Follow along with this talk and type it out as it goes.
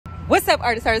What's up,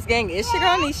 Artis gang? It's your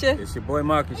girl Nisha. It's your boy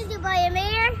Marcus. It's your boy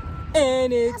Amir.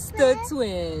 And it's the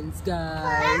twins,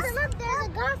 guys. Look, there's a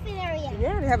golfing area.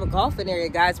 Yeah, they have a golfing area,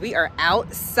 guys. We are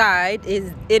outside.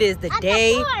 It is the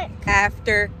day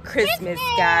after Christmas,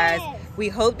 guys. We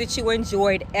hope that you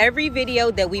enjoyed every video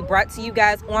that we brought to you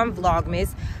guys on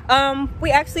Vlogmas.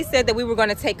 We actually said that we were going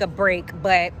to take a break,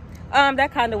 but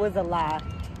that kind of was a lie.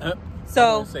 So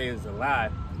I won't say it's a lie.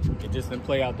 It just didn't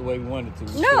play out the way we wanted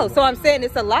to. No, so I'm saying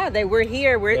it's a lie that we're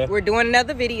here. We're doing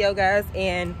another video, guys,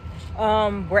 and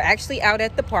we're actually out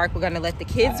at the park. We're gonna let the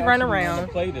kids run around.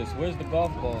 Play this. Where's the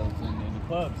golf balls and the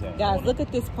clubs at? Guys, look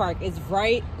at this park. It's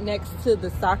right next to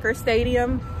the soccer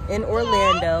stadium in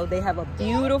Orlando. They have a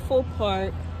beautiful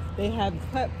park. They have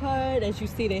putt-putt. As you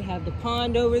see, they have the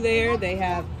pond over there. They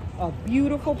have a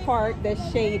beautiful park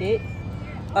that's shaded.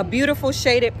 A beautiful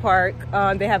shaded park.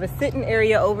 They have a sitting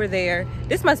area over there.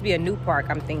 This must be a new park,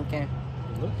 I'm thinking.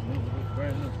 It looks new. It looks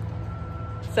brand new.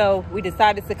 So we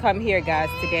decided to come here, guys,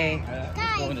 today.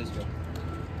 Guys,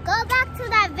 go back to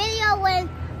that video when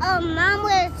Mom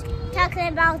was talking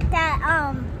about that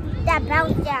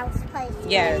bounce house place.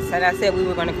 Yes, and I said we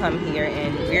were going to come here,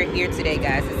 and we're here today,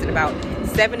 guys. It's at about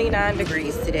 79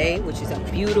 degrees today, which is a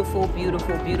beautiful,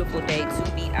 beautiful, beautiful day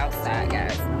to be outside,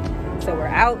 guys. So we're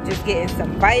out just getting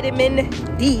some vitamin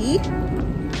D.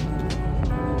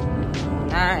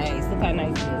 Nice. Look how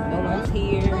nice it is. No one's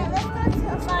here. Let's go to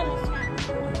a farmer's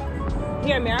shop.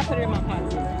 Here, Amir, I put it in my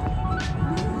pocket.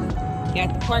 You got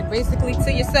the park basically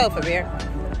to yourself, Amir.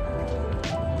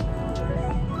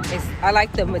 I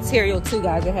like the material too,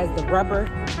 guys. It has the rubber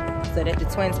so that the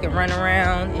twins can run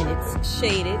around, and it's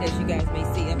shaded, as you guys may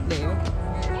see up there.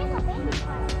 There's a baby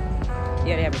park.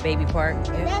 Yeah, they have a baby park.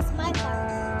 Yeah. That's my park.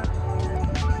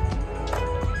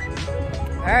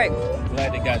 All right.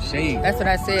 Glad they got shade. That's what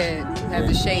I said. Have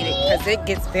to shade it because it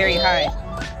gets very high.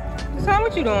 Hassan,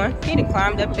 what you doing? He done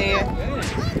climbed up there.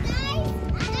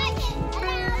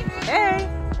 Hey.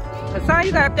 Hassan,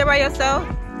 you got up there by yourself?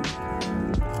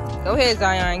 Go ahead,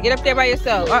 Zion. Get up there by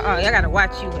yourself. I gotta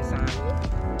watch you, Hassan.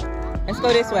 Let's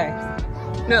go this way.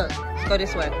 Look, go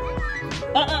this way.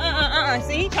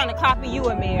 See, he trying to copy you,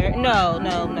 Amir. No.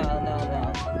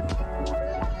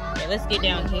 Okay, let's get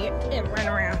down here and run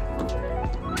around.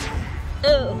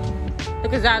 Oh,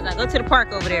 look at Zaza. Go to the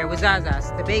park over there with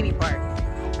Zaza's, the baby park.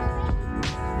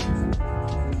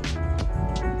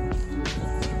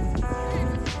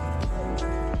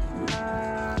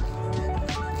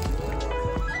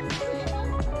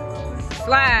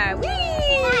 Slide.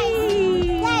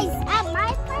 Whee! Guys, at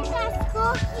my park at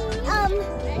school,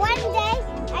 one day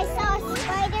I saw a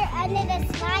spider under the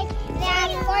slide that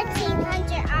had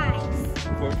 1,400 eyes.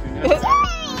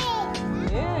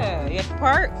 1,400. Yeah, you at the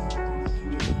park?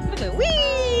 Look at wee!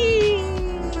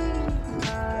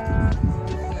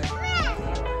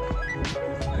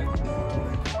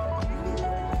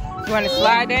 You want to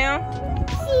slide down?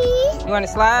 You want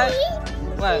to slide?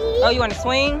 What? Oh, you want to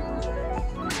swing?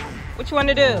 What you want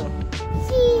to do?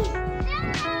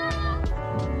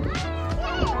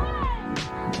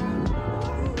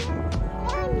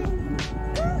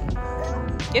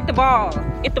 Get the ball.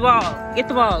 Get the ball. Get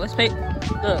the ball. Let's play.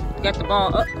 Look, got the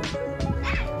ball up.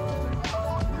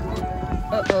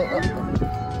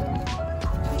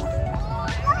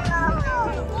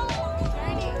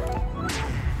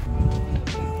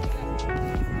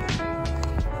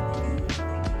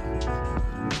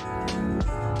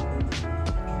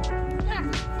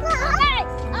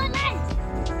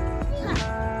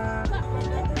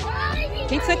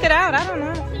 He took it out. I don't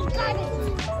know.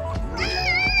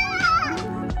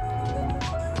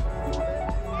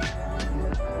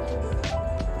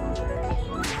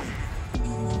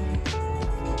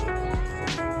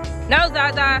 No,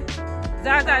 Zaza.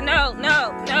 Zaza, no.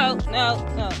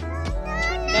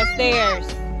 That's theirs.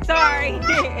 Sorry.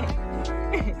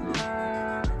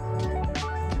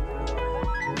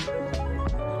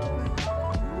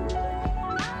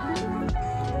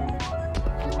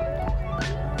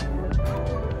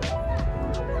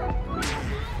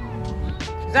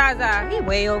 Zaza, he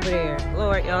way over there.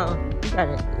 Lord, y'all,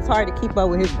 it's hard to keep up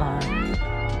with his behind.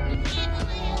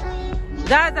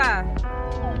 Zaza,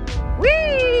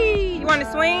 whee! You want to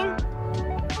swing?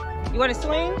 You want to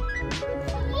swing?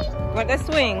 Let's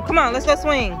swing. Come on, let's go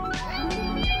swing.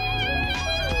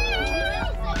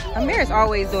 Amir's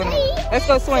always doing it. Let's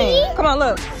go swing. Come on,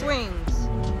 look, swings.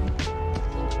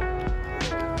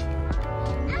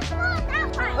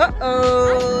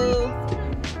 Uh-oh.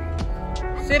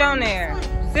 Sit on there.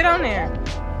 Sit on there.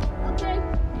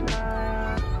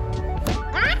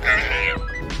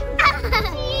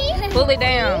 Pull it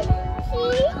down.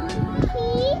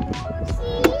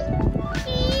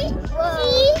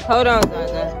 Hold on,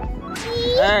 Zaza.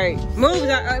 Alright, move,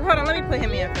 Zaza. Hold on, let me put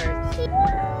him in first.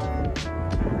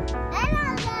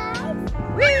 Hello, guys.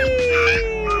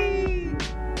 Whee!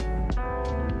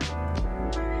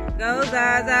 Go,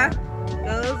 Zaza.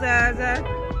 Go, Zaza.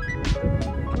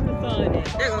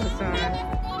 There goes Hassan.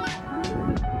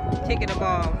 Kicking the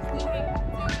ball.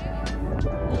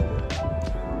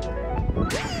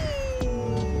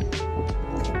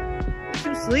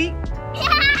 You sleep?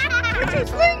 You too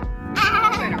sleep?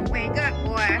 Better wake up,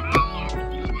 boy.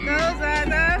 Go,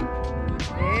 Zaza.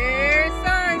 There's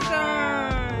Son.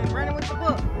 Running with the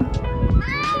book.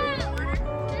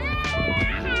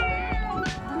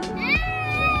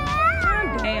 Calm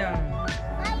down.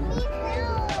 I need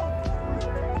help.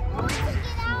 I want to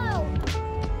get out.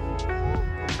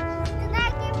 Can I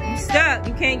get rid of Stuck.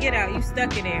 You can't get out. You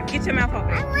stuck in there. Get your mouth open.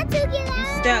 I want to get out. You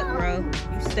stuck, bro.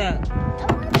 You stuck. I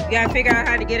want to, You gotta figure out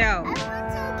how to get out. I want to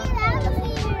get out of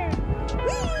here.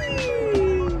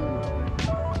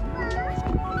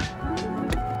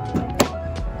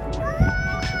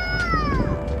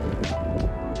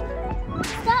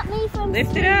 Stop me from.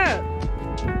 Lift it up.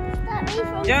 Stop me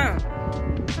from. Jump.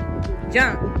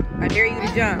 Jump. I dare you to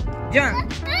jump.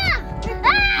 Jump.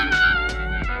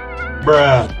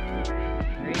 Bruh.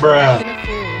 Bruh.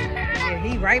 Yeah,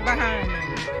 he right behind me.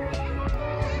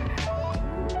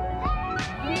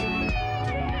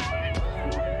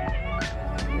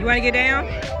 You want to get down?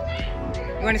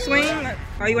 You want to swing?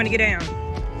 Or you want to get down?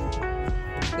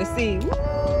 Let's see.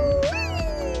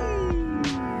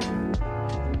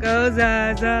 Go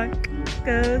Zaza.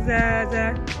 Go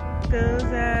Zaza. Go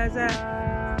Zaza.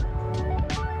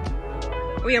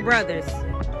 Where your brothers?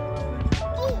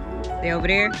 They over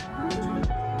there?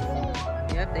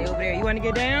 Yep, they over there. You want to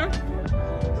get down?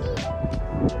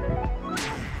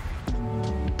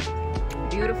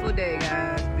 Beautiful day,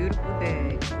 guys. Beautiful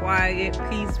day. Quiet,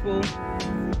 peaceful.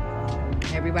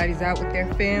 Everybody's out with their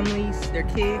families, their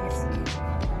kids.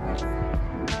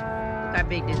 Look how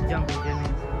big this jungle gym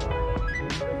is.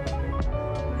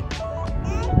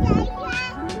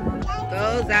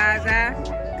 Go, Zaza.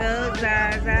 Go,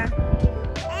 Zaza.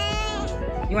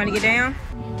 You want to get down?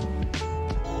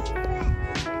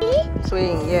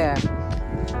 Swing, yeah.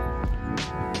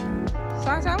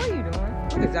 Zaza, what are you doing?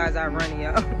 Look at Zaza running,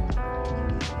 y'all.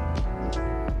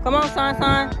 Come on, Son.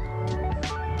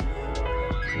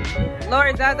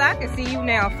 Lord, Zaza, I can see you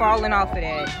now falling off of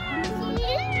that.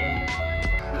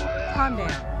 Calm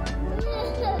down.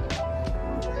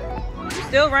 You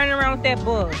still running around with that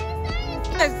book.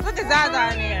 Look at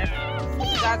Zaza in there.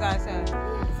 Zaza inside.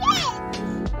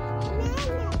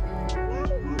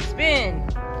 Spin.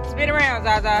 Spin around,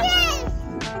 Zaza.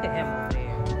 Look at him over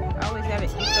there. I always have it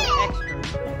so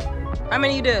extra. How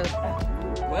many you do?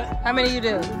 What? How many you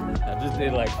do? I just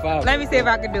did like 5. Let me see if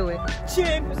I can do it.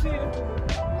 Champ, see it.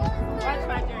 Watch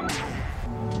my journey.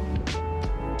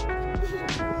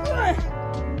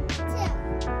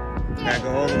 Gotta go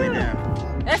all the way down.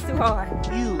 That's too hard.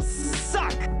 You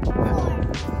suck. 4.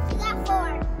 You got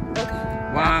 4. Okay.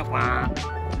 Wah, wah.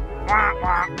 Wah,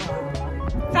 wah.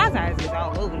 Zaza is just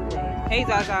all over the place. Hey,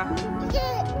 Zaza.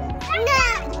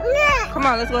 Come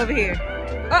on, let's go over here.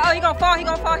 Uh-oh, he gonna fall. He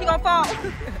gonna fall. He gonna fall. How'd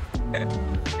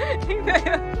you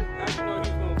know he was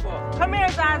gonna fall? Come here,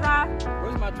 Zaza.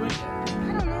 Where's my drink? I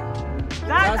don't know.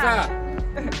 Zaza.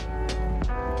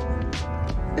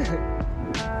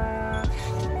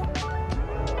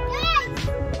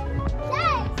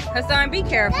 Hassan, be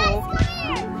careful.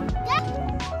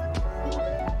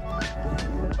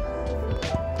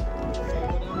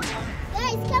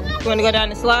 You want to go down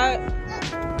the slide?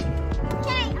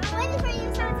 Okay, I'm waiting for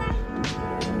you, Zaza.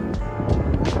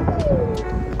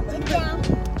 Sit down.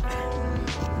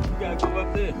 You gotta go up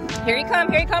there. Here he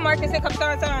come, Marcus. Here comes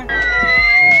Hassan. You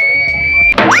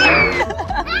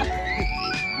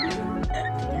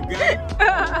got it?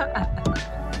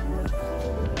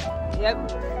 Yep.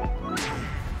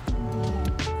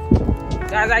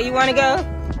 Zaza, you want to go?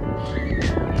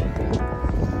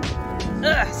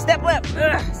 Step up.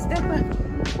 Step up.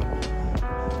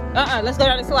 Let's go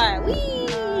down the slide. Whee!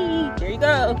 Here you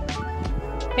go.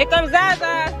 Here comes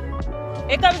Zaza.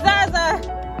 Here comes Zaza.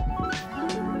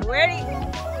 Ready?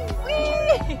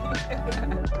 Whee!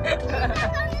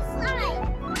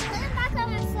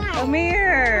 Come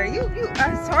here.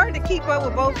 It's hard to keep up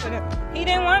with both of them. He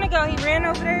didn't want to go. He ran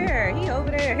over there. He over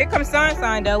there. Here comes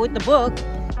Sunshine though with the book.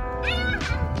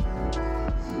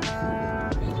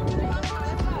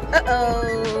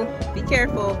 Uh-oh. Be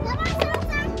careful.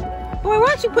 Boy, why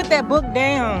don't you put that book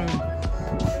down?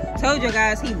 Told you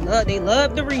guys they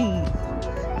love to read.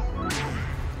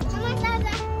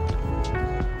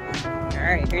 All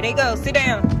right, here they go. Sit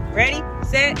down. Ready,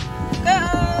 set,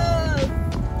 go.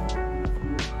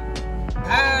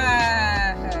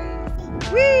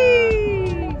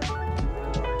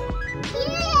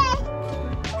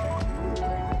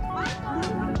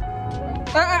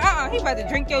 about to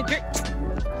drink your drink.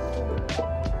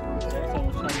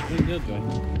 Someone's trying to drink your drink.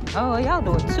 Oh, y'all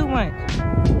doing too much.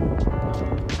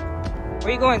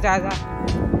 Where you going, Zaza?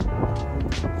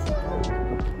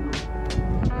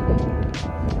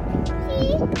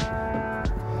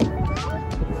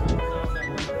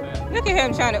 Look at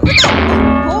him trying to.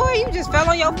 Boy, you just fell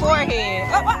on your forehead.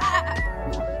 Oh,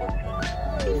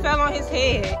 he fell on his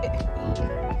head.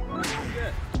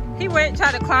 He went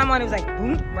trying to climb on. It was like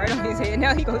boom, right on his head.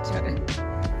 Now he go try to.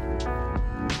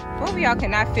 Both of y'all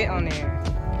cannot fit on there.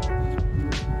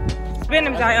 Spin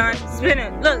him, Zion. Spin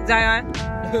him. Look, Zion.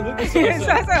 Look at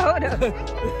Zaza, hold up.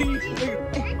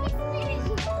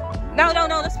 No,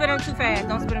 don't spin him too fast.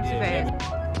 Don't spin him too fast.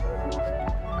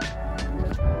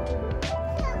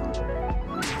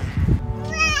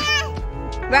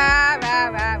 Rah, rah,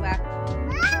 rah, rah.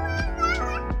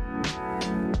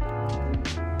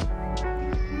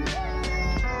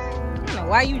 I don't know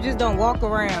why you just don't walk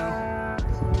around.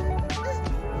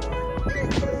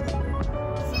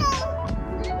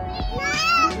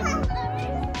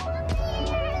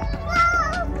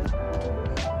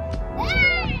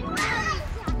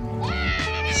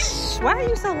 Why are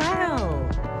you so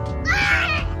loud?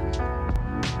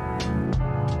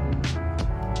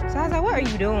 Zaza, what are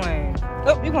you doing?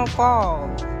 Oh, you're gonna fall.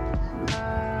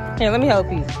 Here, let me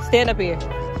help you. Stand up here.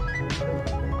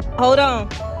 Hold on.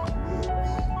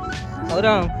 Hold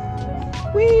on.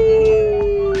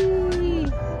 Whee!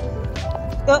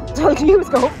 Oh, told you was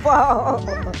gonna fall.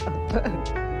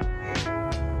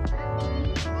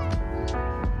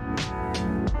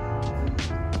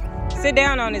 Sit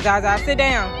down on it, Zaza. Sit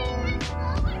down.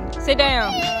 Sit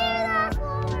down.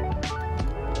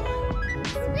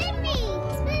 Spin me.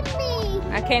 Spin me.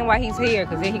 I can't while he's here,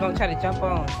 because then he gonna try to jump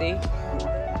on, see?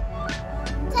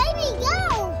 Baby,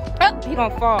 go. Oh, he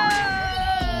gonna fall.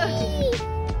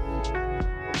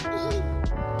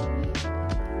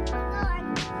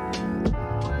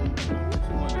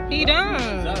 He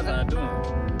done. Zaza doing?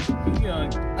 He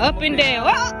Up and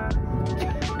down. Oh!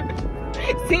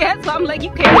 See, that's why I'm like, you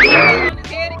can't put on his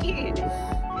head again.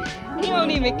 He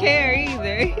don't even care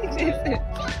either. He just,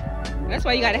 that's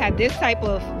why you gotta have this type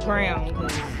of ground.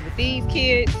 Cause with these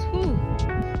kids, whew.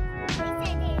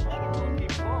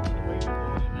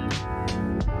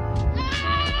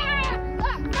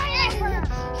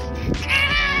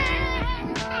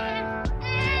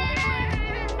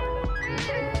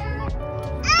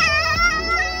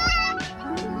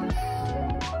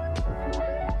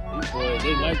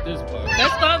 They like this part.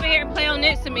 Let's go over here and play on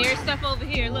this, Samir. Stuff over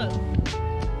here, look.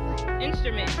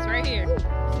 Instruments, right here.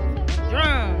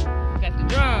 Drum. Got the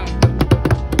drum.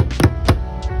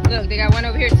 Look, they got one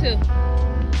over here too.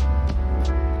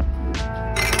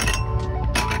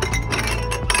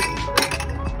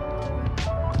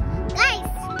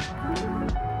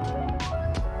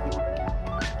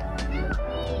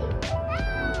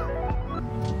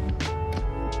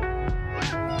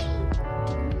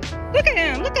 Look at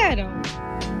him, look at him.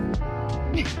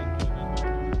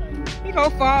 He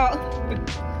gonna fall.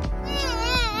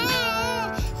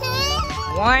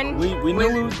 One We knew we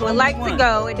was would going like to to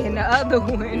go, and then the other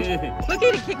one. Yeah. Look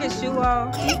at him kick his shoe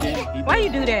off. Why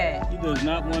you do that? He does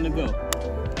not want to go.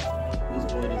 This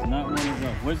boy does not want to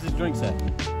go. Where's his drinks at?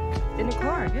 In the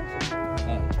car, yes.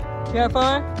 You have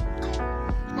fun?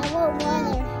 I want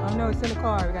water. Oh no, it's in the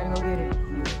car. We gotta go get it.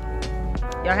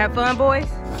 Y'all have fun, boys?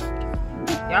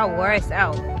 Y'all wore us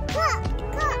out. Cup.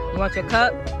 You want your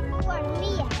cup? For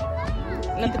me.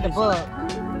 Look at the book.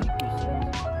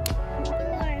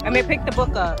 I mean, pick the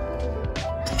book up.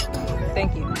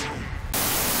 Thank you.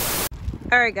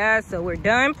 All right, guys, so we're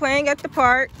done playing at the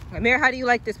park. Amir, how do you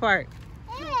like this park?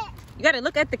 You gotta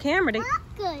look at the camera.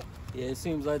 Good. Yeah, it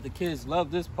seems like the kids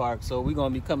love this park, so we're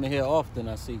going to be coming here often,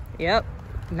 I see. Yep.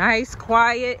 Nice,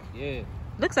 quiet. Yeah.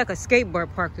 Looks like a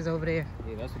skateboard park is over there.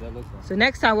 Yeah, that's what that looks like. So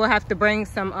next time we'll have to bring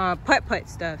some putt-putt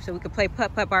stuff so we can play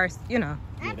putt-putt bars, you know.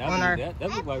 Yeah,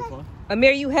 that look like fun.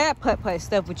 Amir, you had putt-putt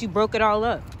stuff, but you broke it all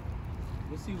up.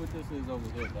 Let's see what this is over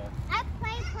here, guys. I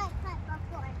played putt-putt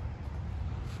before.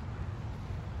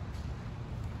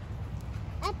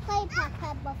 I played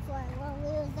putt-putt before when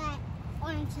we was at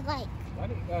Orange Lake.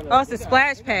 Oh, it's a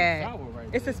splash pad.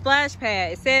 It's a splash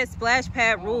pad. It says splash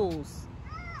pad rules.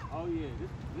 Oh yeah,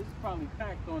 this is probably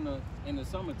packed in the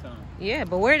summertime. Yeah,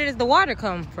 but where does the water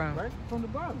come from? Right from the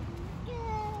bottom.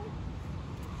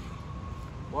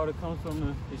 Water comes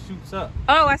from it shoots up.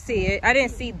 Oh, I see it. I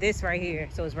didn't see this right here,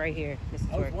 so it's right here. This is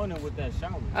I was where. wondering what that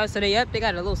shower was. Oh, so they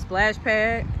got a little splash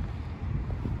pad.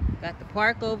 Got the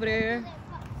park over there.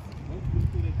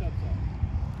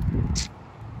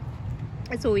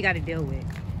 That's what we got to deal with.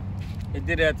 It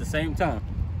did it at the same time.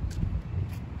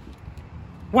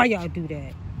 Why y'all do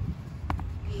that?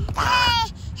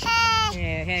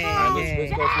 Hey.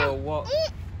 Let's go for a walk.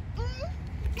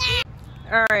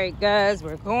 All right, guys,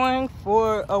 we're going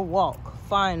for a walk.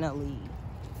 Finally,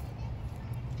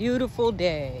 beautiful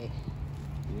day.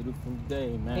 Beautiful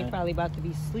day, man. They probably about to be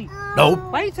asleep. Nope.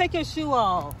 Why you take your shoe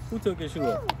off? Who took your shoe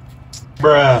off?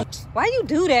 Bruh. Why you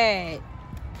do that?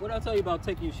 What did I tell you about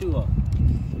taking your shoe off?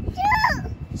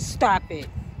 Stop it.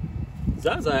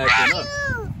 Zaza acting up.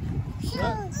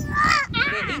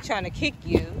 He trying to kick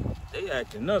you. They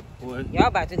acting up, boy. Y'all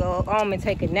about to go home and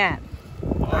take a nap.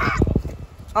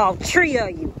 All three of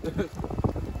you.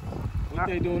 What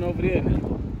they doing over there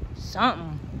now?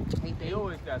 Something. They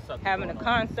always got something Having a going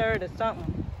on. concert or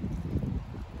something.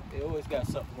 They always got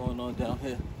something going on down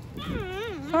here.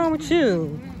 What's wrong with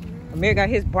you? Amir got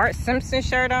his Bart Simpson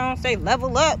shirt on. Say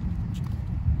level up.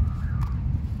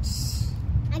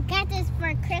 I got this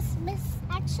for Christmas,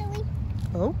 actually.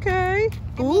 Okay.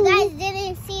 If you guys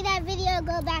didn't see that video,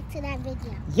 go back to that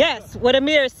video. Yes, what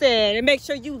Amir said. And make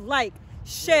sure you like,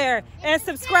 share, and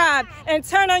subscribe. And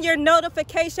turn on your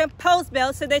notification post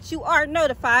bell so that you are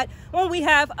notified when we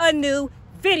have a new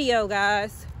video,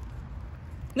 guys.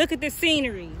 Look at the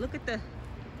scenery. Look at the...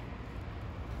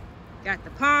 Got the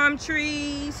palm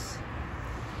trees.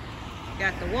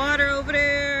 Got the water over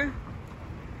there.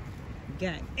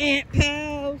 Got ant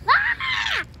pals.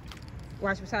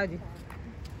 Watch beside you.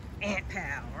 Ant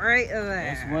pal right over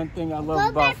there. That's one thing I love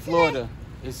about Florida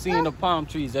is seeing the palm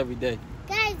trees every day.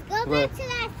 Guys, go back to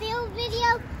that field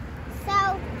video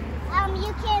so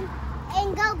you can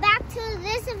go back to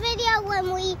this video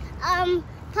when we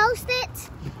post it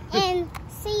and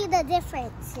see the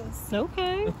differences.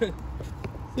 Okay.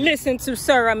 Listen to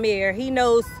Sir Amir. He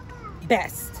knows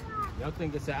best. Y'all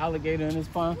think it's an alligator in this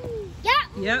pond?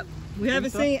 Yep. We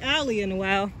haven't seen Allie in a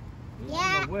while. Yeah.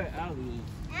 I don't know where Allie is.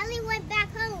 Allie went back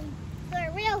home, to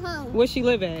her real home, Where she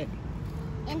live at?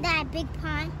 in that big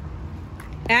pond.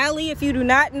 Allie, if you do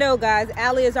not know, guys,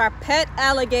 Allie is our pet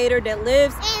alligator that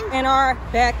lives in our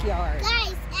backyard.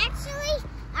 Guys, actually,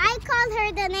 I called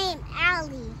her the name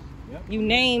Allie. Yep. You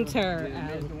named her. Yeah,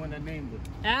 that's the one that named it.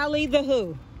 Allie the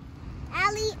who?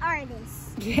 Allie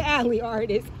Artis. Allie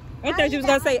Artis. I thought you was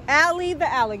going to say Allie the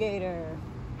alligator.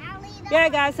 Allie the Yeah,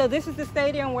 guys, so this is the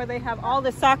stadium where they have all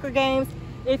the soccer games.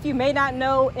 If you may not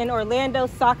know, in Orlando,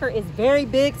 soccer is very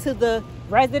big to the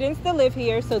residents that live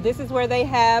here. So this is where they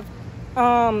have,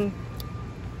 the,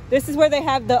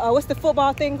 what's the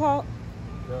football thing called?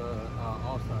 The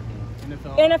All-Star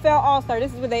game. NFL All-Star.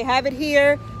 This is where they have it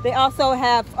here. They also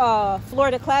have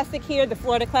Florida Classic here, the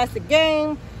Florida Classic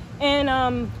game,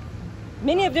 and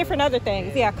many of different other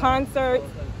things. Yeah, concerts.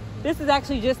 This is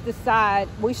actually just the side.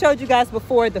 We showed you guys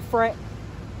before the front,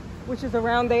 which is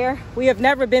around there. We have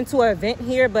never been to an event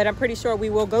here, but I'm pretty sure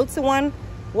we will go to one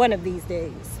of these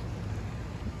days.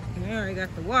 All right,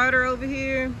 got the water over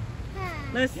here.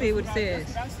 Let's see what it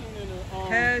says.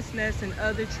 Has nets and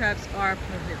other traps are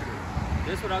prohibited.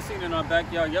 That's what I seen in our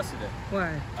backyard yesterday. What?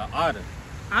 An otter.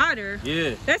 Otter?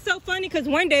 Yeah. That's so funny because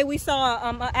one day we saw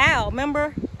an owl,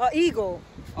 remember? An eagle.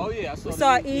 Oh yeah, We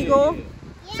saw an eagle. Yeah.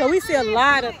 So we see a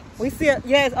lot of,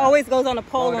 it always goes on a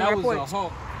pole on that our was porch. a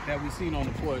hawk that we seen on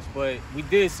the porch, but we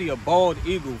did see a bald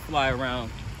eagle fly around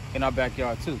in our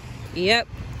backyard too. Yep.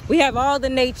 We have all the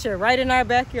nature right in our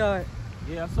backyard.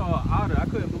 Yeah, I saw an otter. I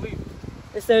couldn't believe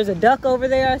it. There's a duck over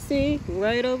there, I see.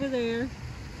 Right over there.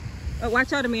 Oh,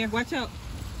 watch out, Amir. Watch out.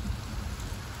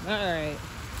 All right.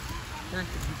 Got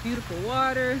the beautiful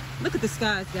water. Look at the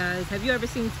skies, guys. Have you ever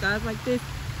seen skies like this?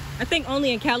 I think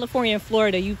only in California and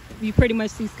Florida you pretty much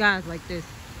see skies like this.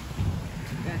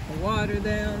 Got the water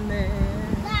down there.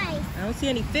 Guys, I don't see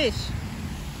any fish.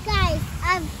 guys,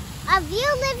 if you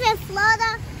live in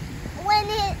Florida, when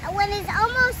it's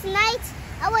almost night,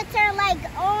 I would turn like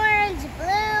orange,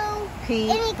 blue,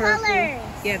 Pink, any purple. colors.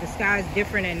 Yeah, the sky's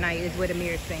different at night is what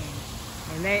Amir is saying.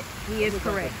 And that he is Looks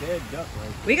like correct. a dead duck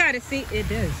right We gotta see, it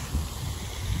does.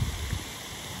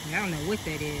 I don't know what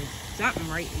that is. Something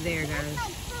right there, guys.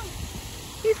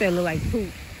 He said it look like poop.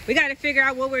 We gotta figure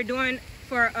out what we're doing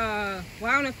for, well,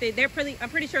 I don't know if I'm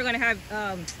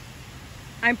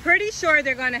pretty sure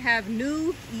they're gonna have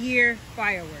New Year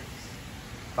fireworks.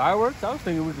 Fireworks? I was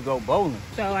thinking we could go bowling.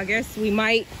 So I guess we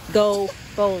might go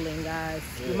bowling, guys.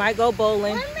 We might go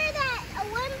bowling. Remember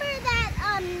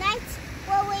that night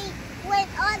where we went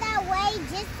all that way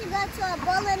just to go to a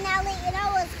bowling alley and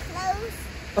I was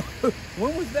closed?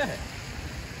 When was that?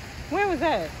 Where was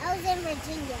that? I was in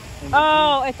Virginia.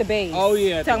 Oh, at the base. Oh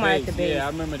yeah, at Talking the about base. at the base. Yeah, I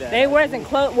remember that. They wasn't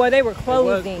closed. Well, they were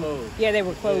closing. closed. Yeah, they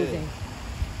were closing.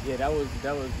 Yeah, that was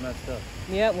messed up.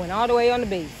 Yep, went all the way on the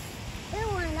base. We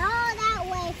went all that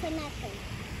way for nothing.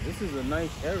 This is a nice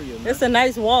area, man. It's a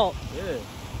nice walk. Yeah.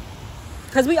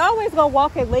 Cause we always go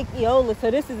walk at Lake Eola,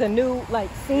 so this is a new like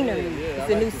scenery. Yeah,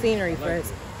 It's I a new like it. scenery I for like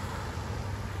us. it.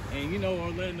 And you know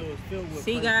Orlando is filled with.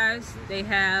 See places guys, like they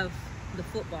have the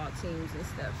football teams and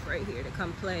stuff right here to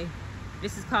come play.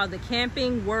 This is called the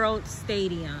Camping World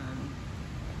Stadium.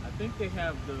 I think they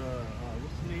have the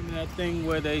what's the name of that thing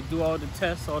where they do all the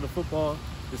tests, all the football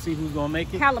to see who's gonna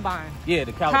make it. Columbine. Yeah,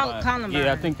 the Columbine. Columbine.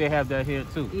 Yeah, I think they have that here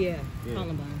too. Yeah, Yeah.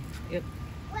 Columbine. Yep.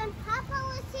 When Papa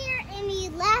was here and he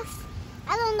left,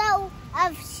 I don't know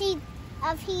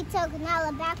if he took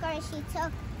Nala back or if she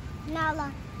took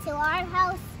Nala to our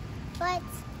house, but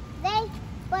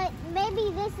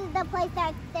maybe this is the place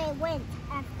that they went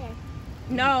after.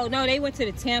 No, they went to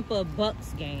the Tampa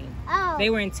Bucks game. Oh. They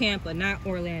were in Tampa, not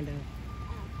Orlando.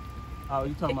 Oh,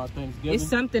 you talking about Thanksgiving? It's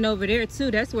something over there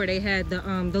too. That's where they had the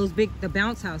the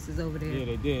bounce houses over there. Yeah,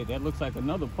 they did. That looks like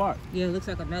another park. Yeah, it looks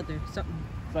like another something.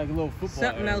 It's like a little football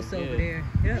Something area. else over Yeah. there.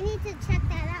 We Yep. need to check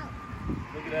that out.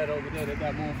 Look at that over there. They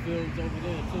got more fields over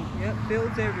there too. Yep,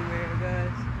 fields everywhere,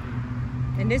 guys.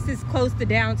 And this is close to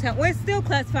downtown. Well, it's still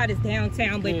classified as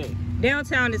downtown, but Yeah.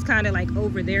 downtown is kind of like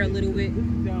over there a little bit.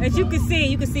 Downtown. As you can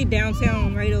see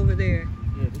downtown right over there.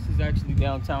 Yeah, this is actually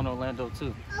downtown Orlando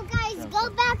too. Oh, guys, go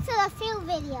back to the field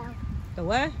video. The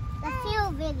what? The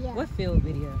field video. What field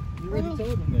video? You already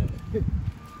told them that.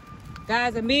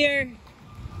 Guys, Amir,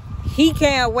 he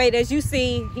can't wait. As you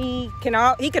see, he can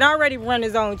already run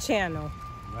his own channel.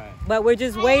 Right. But we're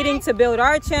just waiting to build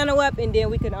our channel up, and then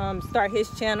we can start his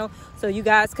channel, so you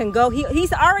guys can go.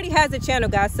 He's already has a channel,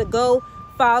 guys. So go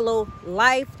follow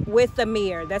Life with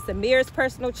Amir. That's Amir's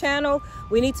personal channel.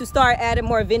 We need to start adding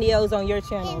more videos on your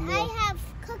channel. And Amir. I have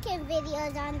cooking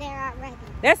videos on there already.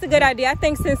 That's a good idea. I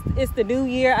think since it's the new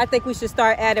year, I think we should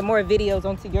start adding more videos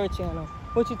onto your channel.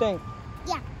 What you think?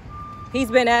 Yeah. He's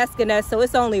been asking us, so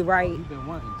it's only right. You've been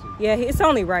wanting to. Yeah, it's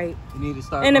only right. You need to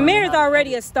start. And learning Amir's how to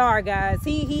already a edit. star, guys.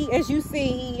 He, as you see,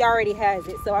 he already has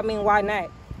it. So I mean, why not?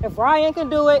 If Ryan can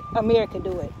do it, Amir can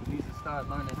do it. He needs to start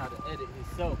learning how to edit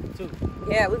himself too.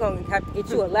 Yeah, we're gonna have to get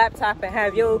you a laptop and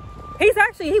have you.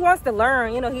 He wants to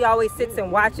learn. You know, he always sits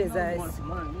and watches He us. wants to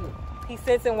learn, yeah. He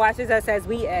sits and watches us as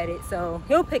we edit, so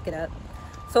he'll pick it up.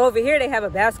 So over here they have a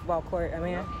basketball court. I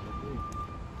mean,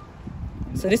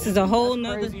 so this is a whole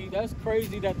nother. That's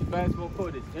crazy that the basketball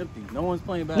court is empty. No one's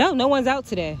playing basketball. No one's out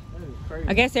today. That is crazy.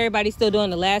 I guess everybody's still doing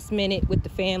the last minute with the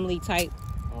family type.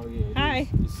 Oh yeah. Hi.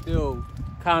 It's still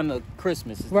kind of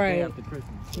Christmas. It's the Right. day after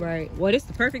Christmas. Right. Well, it's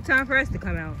the perfect time for us to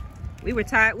come out. We were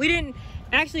tired. We didn't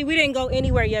go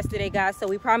anywhere yesterday, guys. So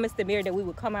we promised Amir that we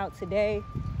would come out today,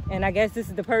 and I guess this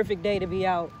is the perfect day to be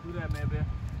out. Do that, man, man.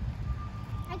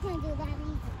 I can't do that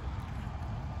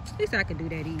easy. At least I could do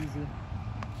that easy.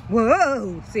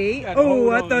 Whoa! See? Gotta Oh,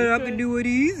 hold I on. thought You I could do it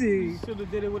easy. Should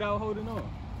have did it without holding on.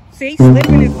 See,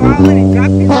 slipping and falling and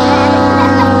dropping.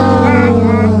 Wow.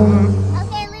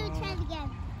 Okay, let me try it again.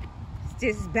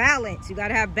 Just balance. You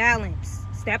gotta have balance.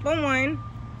 Step on one.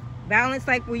 Balance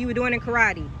like what you were doing in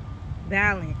karate.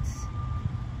 Balance.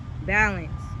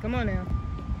 Balance. Come on now.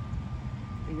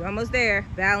 You're almost there.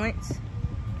 Balance.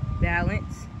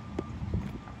 Balance.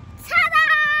 Ta-da!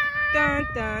 Dun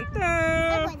dun Look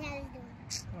dun. what that is doing.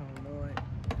 Oh Lord.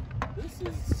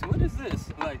 What is this?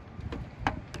 Like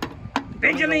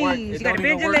Bend your don't even work. legs. It You gotta don't bend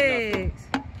even your work legs.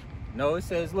 no, it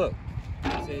says look.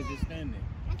 It says just stand there.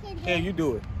 I can do Here, it. you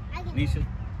do it. I can do it. Nisha.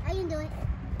 I can do it.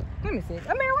 Let me see.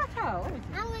 Amir, watch out. Let me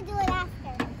I'm gonna do it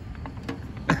after.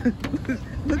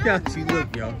 Look I'm how gonna she do it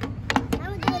look, yo. after. I'm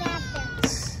gonna do it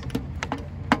after.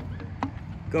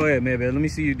 Go ahead, man, Let me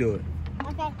see you do it.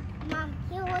 Okay, Mom, can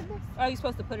you hold this? see. Oh, you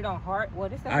supposed to put it on hard? Well,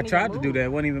 this doesn't I tried even to do move. that.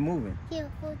 It wasn't even moving. Here,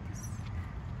 hold this.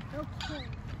 Okay.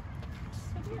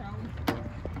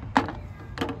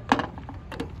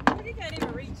 He can't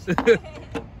even reach.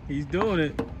 He's doing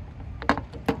it.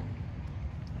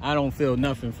 I don't feel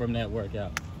nothing from that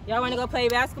workout. Y'all want to go play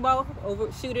basketball?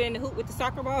 Shoot it in the hoop with the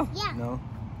soccer ball? Yeah. No.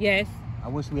 Yes. I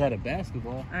wish we had a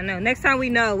basketball. I know. Next time we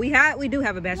know. We do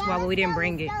have a basketball, but we didn't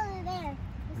bring it.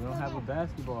 We don't have a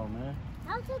basketball, man.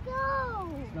 How's it go?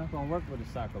 It's not gonna work with a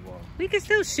soccer ball. We can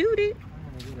still shoot it. I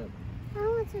wanna do that. I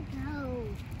want to go.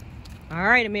 All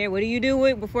right, Amir, what do you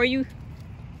do before you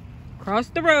cross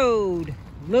the road?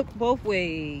 Look both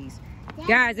ways.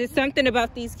 Guys, it's something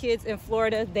about these kids in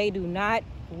Florida. They do not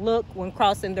look when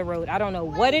crossing the road. I don't know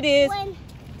what it is. When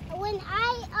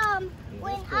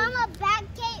I'm a back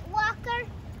gate walker,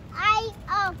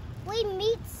 we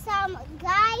meet some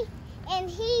guy and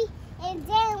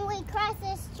then we cross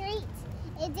the street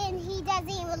And then he doesn't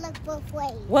even look both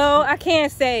ways. Well, I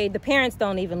can't say the parents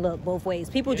don't even look both ways.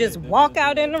 People just walk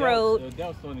out in the road. The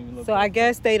adults don't even look So I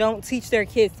guess they don't teach their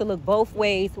kids to look both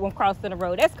ways when crossing the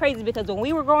road. That's crazy because when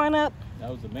we were growing up, that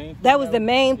was the main thing. That was the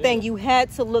main thing. You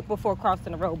had to look before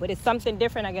crossing the road. But it's something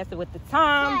different, I guess, with the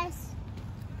time. Yes.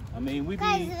 I mean, we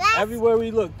be everywhere we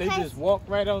look. They just walk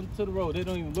right onto the road. They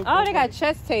don't even look. Oh, they got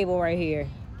chess table right here.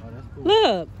 Oh, that's cool.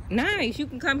 Look, nice. You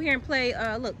can come here and play.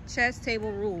 Look, chess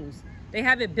table rules. They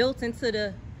have it built into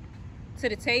the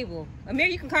table. Amir,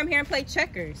 you can come here and play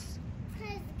checkers.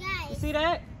 Cause guys. You see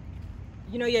that?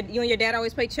 You know, you and your dad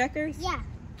always play checkers. Yeah.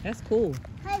 That's cool.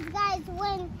 Cause guys,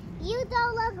 when you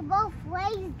don't look both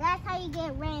ways, that's how you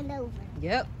get ran over.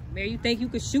 Yep. Amir, you think you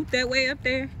could shoot that way up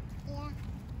there? Yeah.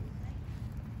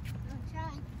 I'm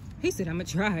trying. He said, "I'm gonna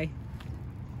try."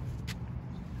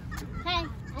 Okay,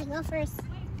 I go first.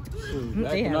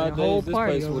 Back They in have our a whole days, this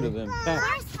party place would have over been packed.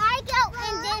 First I go,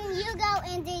 and then you go,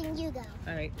 and then you go.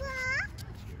 All right.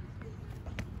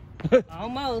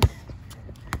 Almost.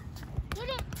 Get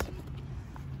it.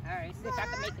 All right. See if I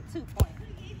can make it 2 points.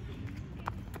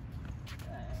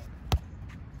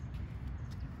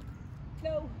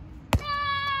 No.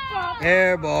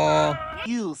 Air ball.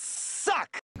 You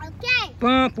suck. Okay.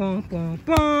 Bum, bum, bum,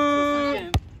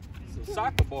 bum. It's a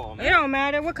soccer ball, It man. don't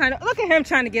matter what kind of. Look at him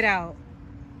trying to get out.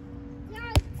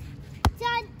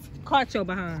 Done. Caught your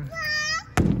behind.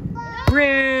 Done.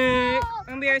 Rick.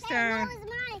 Amir's Okay, turn. no, it's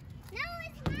mine. No,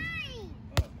 it's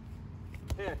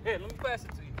mine. Here, let me pass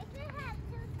it to you. It can have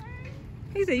 2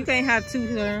 turns. He said you can't have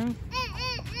 2 turns.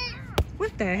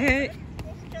 What the heck?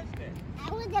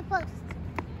 I want the post.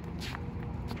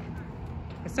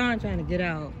 Hassan trying to get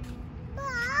out.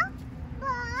 Ball.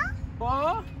 Ball.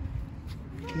 Ball?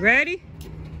 You ready?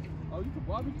 Oh, you can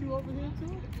barbecue over here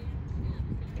too?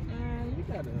 Man, you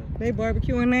gotta. They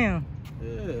barbecuing now.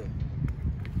 Yeah.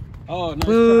 Oh, nice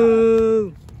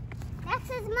Boo. Next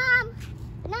is mom.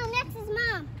 No, next is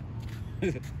mom.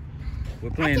 try. We're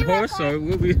playing horse, or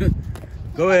we'll be.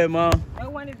 Go ahead, Mom. No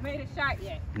one has made a shot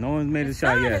yet. No one's made a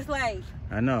shot Sun yet. is like,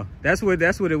 I know. That's what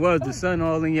it was. The sun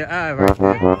all in your eye, right?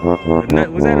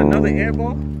 Was that another air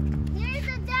ball? Here's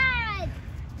the dad.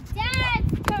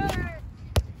 Dad's turn.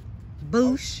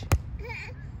 boosh,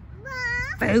 Ball.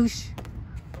 boosh.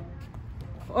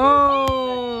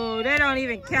 Oh, that don't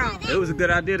even count. It was a good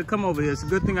idea to come over here. It's a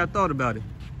good thing I thought about it.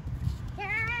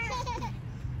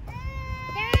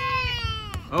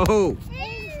 Oh,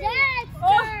 It's Dad's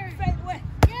turn.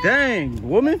 dang,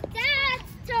 woman. Dad's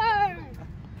turn.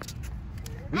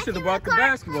 We should have brought the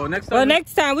basketball next time. Well,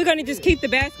 next time we're gonna just keep the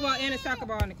basketball and the soccer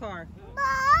ball in the car.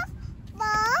 Ball.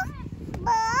 Ball.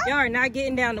 Ball. Y'all are not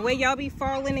getting down the way y'all be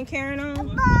falling and carrying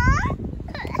on. Ball.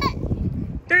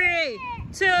 3,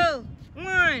 2,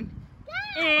 1.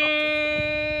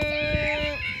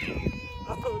 And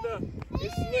Oh, no.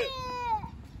 It slipped.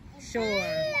 sure.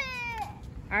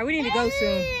 All right, we need to go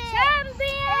soon.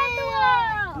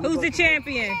 Champion. Who's the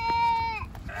champion?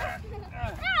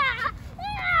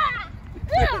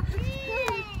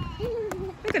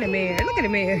 Look at the mayor. Look at the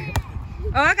mayor.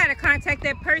 Oh, I gotta contact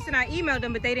that person. I emailed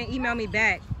them, but they didn't email me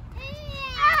back.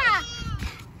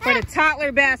 For the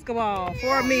toddler basketball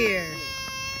for Amir.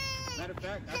 Matter of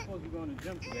fact, I'm supposed to be going to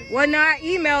gym today. Well, no, I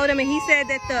emailed him and he said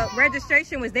that the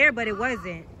registration was there, but it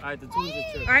wasn't. All right, the Tuesday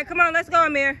trip. All right, come on, let's go,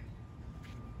 Amir.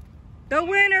 The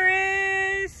winner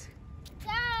is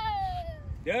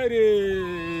That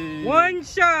is. one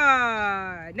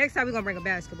shot. Next time we're gonna bring a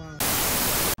basketball.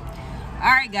 All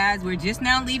right, guys, we're just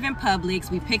now leaving Publix.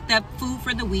 We picked up food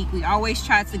for the week. We always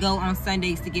try to go on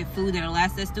Sundays to get food that'll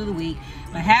last us through the week.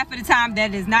 But half of the time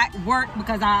that does not work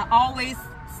because I always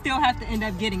still have to end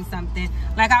up getting something.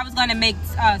 Like I was gonna make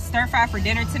stir fry for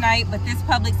dinner tonight, but this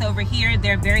Publix over here,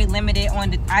 they're very limited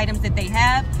on the items that they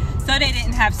have. So they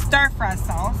didn't have stir fry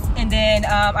sauce. And then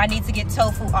I need to get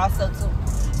tofu also too.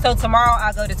 So tomorrow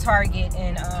I'll go to Target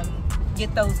and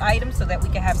get those items so that we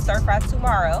can have stir fry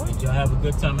tomorrow. Did y'all have a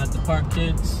good time at the park,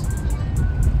 kids?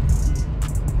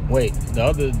 Wait, the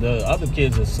other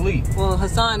kids are asleep. Well,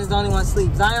 Hassan is the only one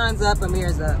asleep. Zion's up,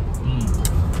 Amir's up.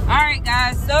 All right,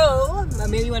 guys. So,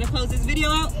 Amir, you want to close this video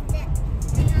out?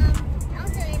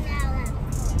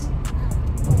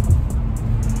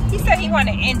 He said he want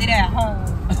to end it at home.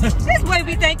 This boy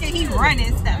be thinking he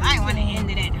running stuff. I want to end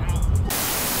it at home.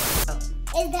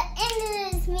 It's the end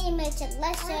of this meme. Make sure to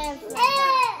like, share, and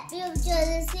subscribe. Be able to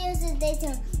see us this day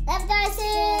soon. Love guys,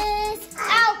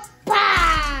 out. Bye.